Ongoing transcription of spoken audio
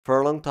For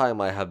a long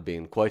time, I have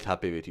been quite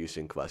happy with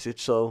using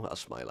Quasitso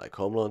as my like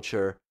home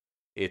launcher.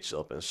 It's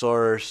open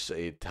source.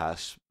 It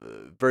has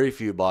very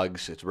few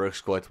bugs. It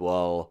works quite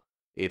well.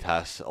 It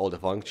has all the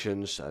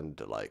functions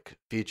and like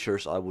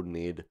features I would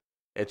need,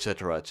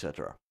 etc.,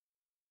 etc.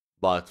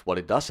 But what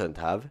it doesn't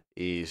have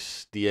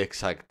is the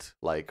exact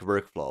like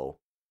workflow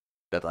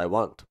that I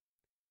want.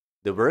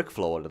 The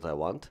workflow that I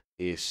want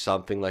is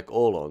something like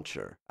O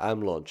Launcher,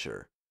 AM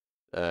Launcher,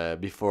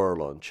 Before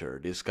Launcher,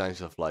 these kinds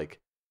of like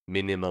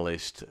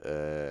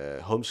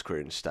minimalist home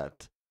screens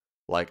that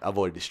like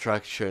avoid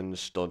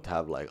distractions, don't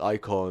have like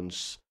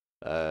icons,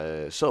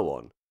 so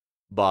on.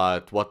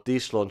 But what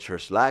these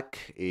launchers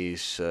lack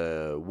is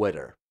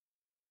weather.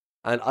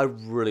 And I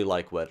really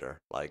like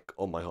weather, like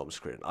on my home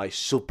screen. I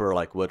super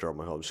like weather on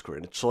my home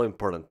screen. It's so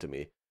important to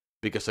me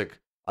because like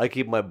I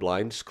keep my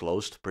blinds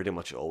closed pretty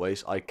much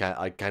always. I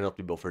cannot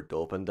be bothered to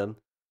open them.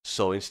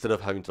 So instead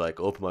of having to like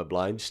open my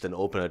blinds, then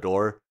open a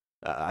door,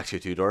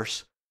 actually two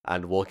doors,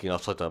 and walking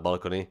outside to my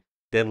balcony,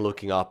 then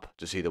looking up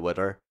to see the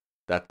weather,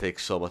 that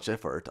takes so much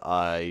effort.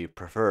 I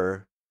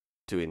prefer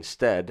to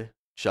instead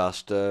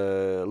just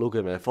look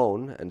at my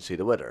phone and see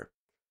the weather.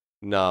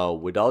 Now,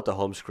 without a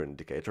home screen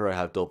indicator, I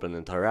have to open an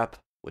entire app,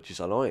 which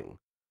is annoying.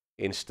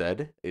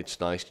 Instead,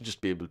 it's nice to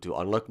just be able to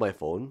unlock my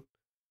phone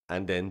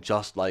and then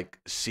just like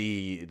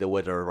see the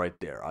weather right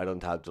there. I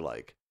don't have to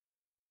like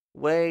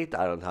wait,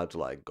 I don't have to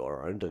like go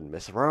around and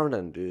mess around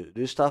and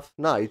do stuff.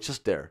 No, it's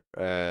just there.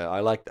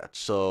 I like that.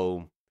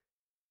 So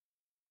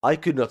I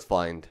could not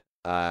find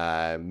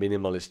a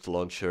minimalist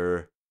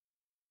launcher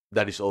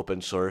that is open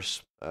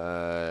source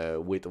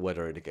with a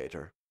weather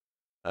indicator.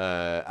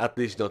 At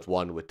least not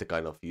one with the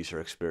kind of user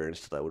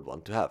experience that I would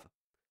want to have.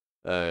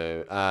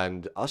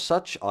 And as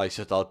such, I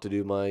set out to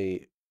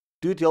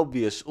do the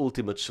obvious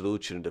ultimate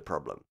solution to the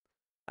problem,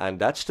 and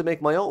that's to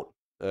make my own.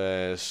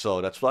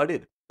 So that's what I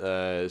did.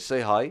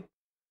 Say hi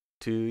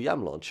to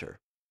YAM Launcher.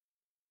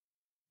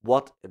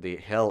 What the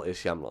hell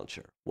is YAM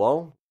Launcher?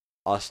 Well,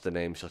 as the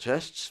name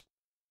suggests,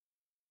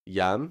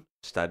 YAM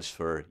stands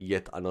for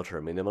Yet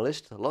Another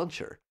Minimalist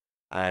Launcher,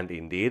 and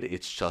indeed,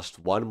 it's just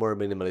one more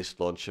minimalist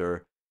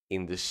launcher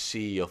in the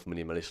sea of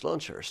minimalist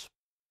launchers.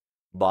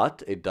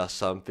 But it does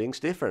some things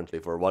differently.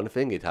 For one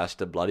thing, it has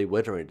the bloody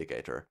weather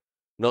indicator.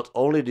 Not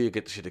only do you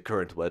get to see the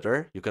current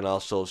weather, you can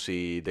also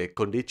see the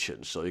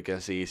conditions. So you can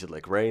see, is it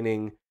like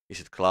raining?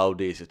 Is it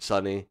cloudy? Is it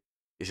sunny?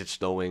 Is it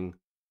snowing?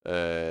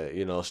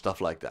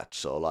 Stuff like that.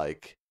 So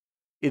like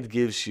it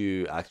gives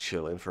you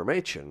actual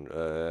information,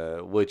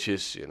 which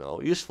is,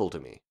 useful to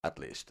me at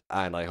least.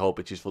 And I hope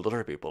it's useful to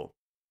other people.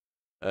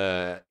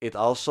 It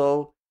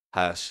also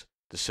has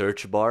the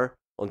search bar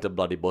on the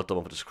bloody bottom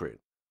of the screen.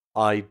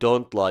 I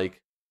don't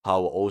like how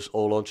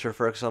O Launcher,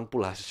 for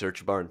example, has a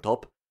search bar on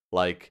top.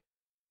 Like,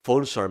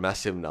 phones are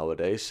massive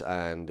nowadays,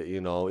 and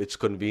it's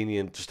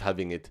convenient just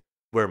having it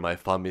where my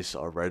thumb is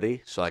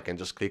already, so I can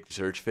just click the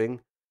search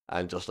thing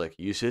and just like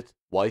use it.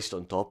 Whilst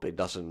on top, it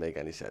doesn't make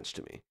any sense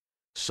to me.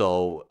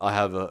 So I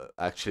have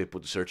actually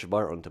put the search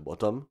bar on the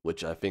bottom,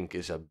 which I think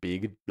is a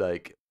big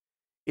like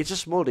it's a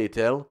small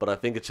detail, but I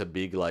think it's a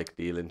big like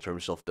deal in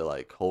terms of the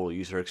like whole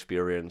user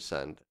experience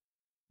and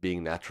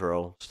being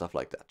natural, stuff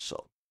like that.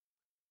 So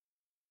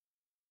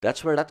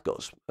that's where that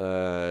goes.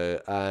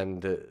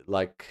 And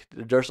like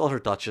there's other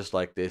touches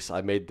like this.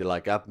 I made the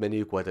like app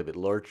menu quite a bit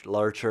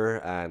larger,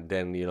 and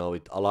then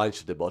it aligns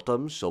to the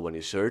bottom. So when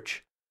you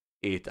search,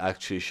 it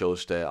actually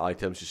shows the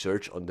items you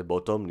search on the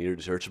bottom near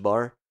the search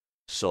bar.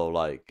 So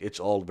like it's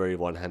all very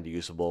one-hand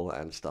usable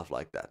and stuff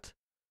like that.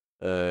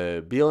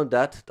 Beyond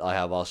that, I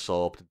have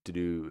also opted to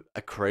do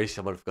a crazy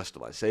amount of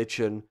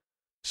customization.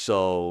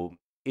 So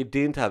it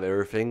didn't have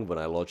everything when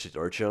I launched it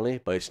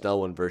originally, but it's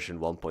now on version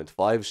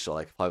 1.5, so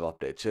like 5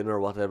 updates in or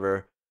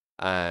whatever.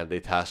 And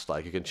it has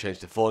like you can change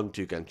the font,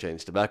 you can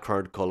change the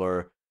background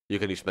color, you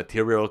can use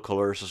material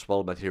colors as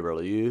well,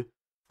 material U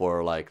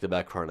for like the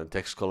background and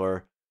text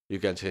color. You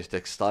can change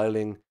text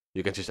styling,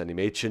 you can change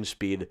animation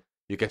speed,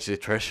 you can see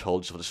the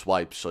thresholds of the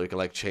swipes, so you can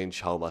like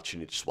change how much you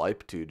need to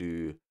swipe to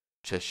do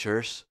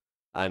gestures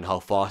and how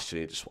fast you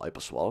need to swipe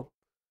as well.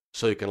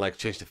 So you can like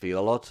change the feel a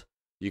lot.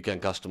 You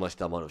can customize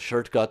the amount of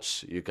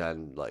shortcuts. You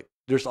can like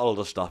there's all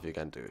the stuff you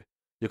can do.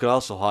 You can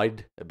also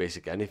hide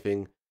basic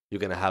anything. You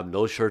can have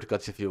no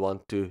shortcuts if you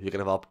want to. You can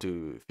have up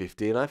to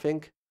 15, I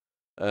think.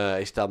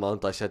 Is the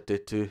amount I set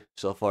it to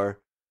so far.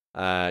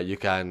 You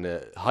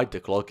can hide the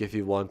clock if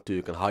you want to.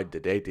 You can hide the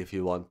date if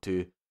you want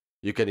to.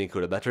 You can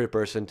include a battery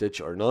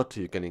percentage or not.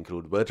 You can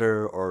include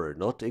weather or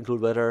not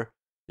include weather.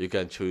 You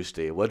can choose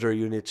the weather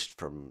units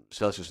from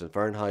Celsius and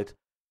Fahrenheit,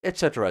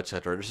 etc.,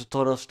 etc. There's a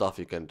ton of stuff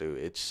you can do.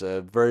 It's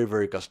very,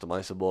 very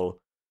customizable,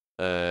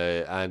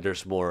 and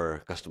there's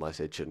more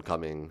customization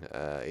coming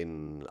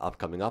in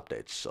upcoming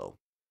updates. So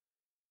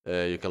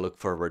you can look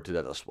forward to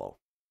that as well.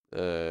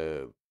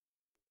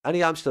 And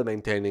yeah, I'm still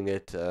maintaining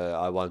it.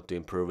 I want to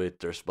improve it.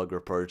 There's bug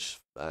reports,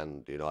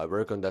 and I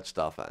work on that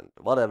stuff and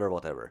whatever,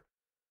 whatever.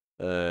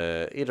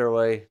 Either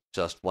way,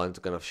 just want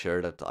to kind of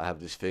share that I have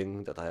this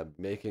thing that I am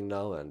making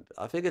now, and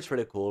I think it's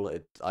really cool.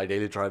 I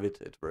daily drive it.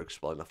 It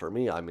works well enough for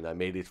me. I mean, I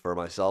made it for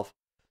myself,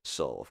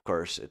 So of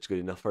course it's good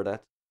enough for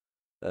that.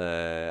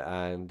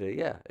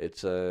 Yeah,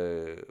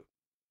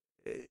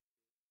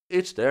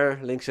 it's there.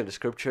 Links in the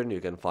description.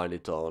 You can find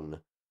it on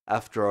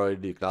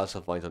F-Droid. You can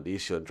also find it on the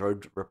ECU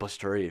Android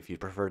repository if you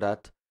prefer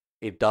that.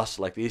 It does,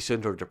 like, the ECU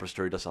Android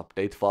repository does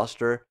update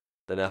faster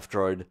than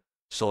F-Droid.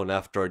 So on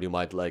F-Droid you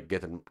might like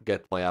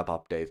get my app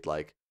update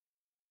like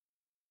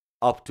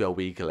up to a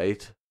week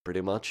late,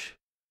 pretty much.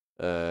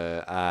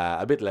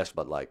 A bit less,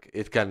 but like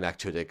it can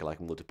actually take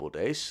like multiple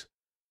days.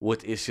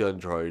 With ECU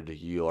Android,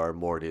 you are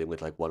more dealing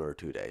with like 1 or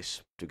 2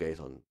 days to get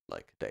on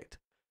like date.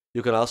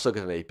 You can also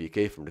get an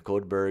APK from the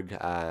Codeberg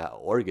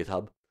or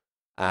GitHub,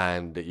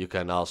 and you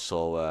can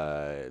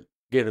also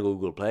get a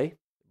Google Play.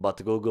 But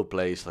the Google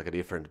Play is like a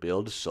different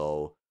build,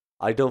 so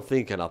I don't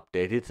think I can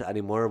update it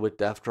anymore with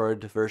the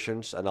F-Droid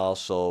versions, and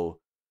also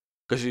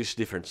because it's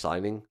different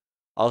signing.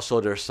 Also,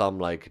 there's some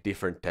like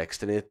different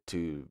text in it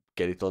to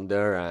get it on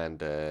there,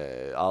 and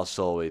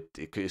also it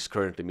is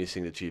currently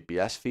missing the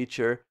GPS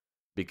feature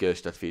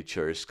because that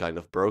feature is kind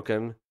of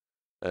broken.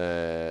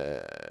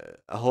 A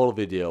whole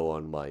video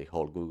on my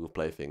whole Google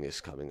Play thing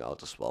is coming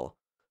out as well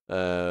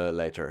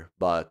later,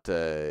 but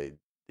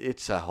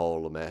it's a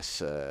whole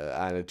mess,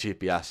 and the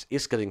GPS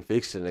is getting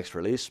fixed in the next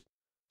release.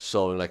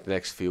 So in like the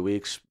next few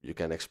weeks, you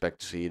can expect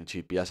to see the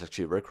GPS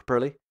actually work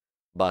properly.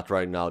 But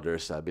right now,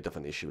 there's a bit of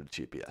an issue with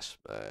GPS.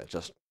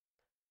 Just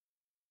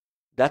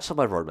that's on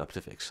my roadmap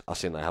to fix.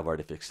 As in, I have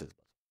already fixed it,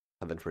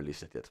 but haven't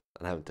released it yet,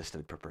 and haven't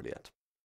tested it properly yet.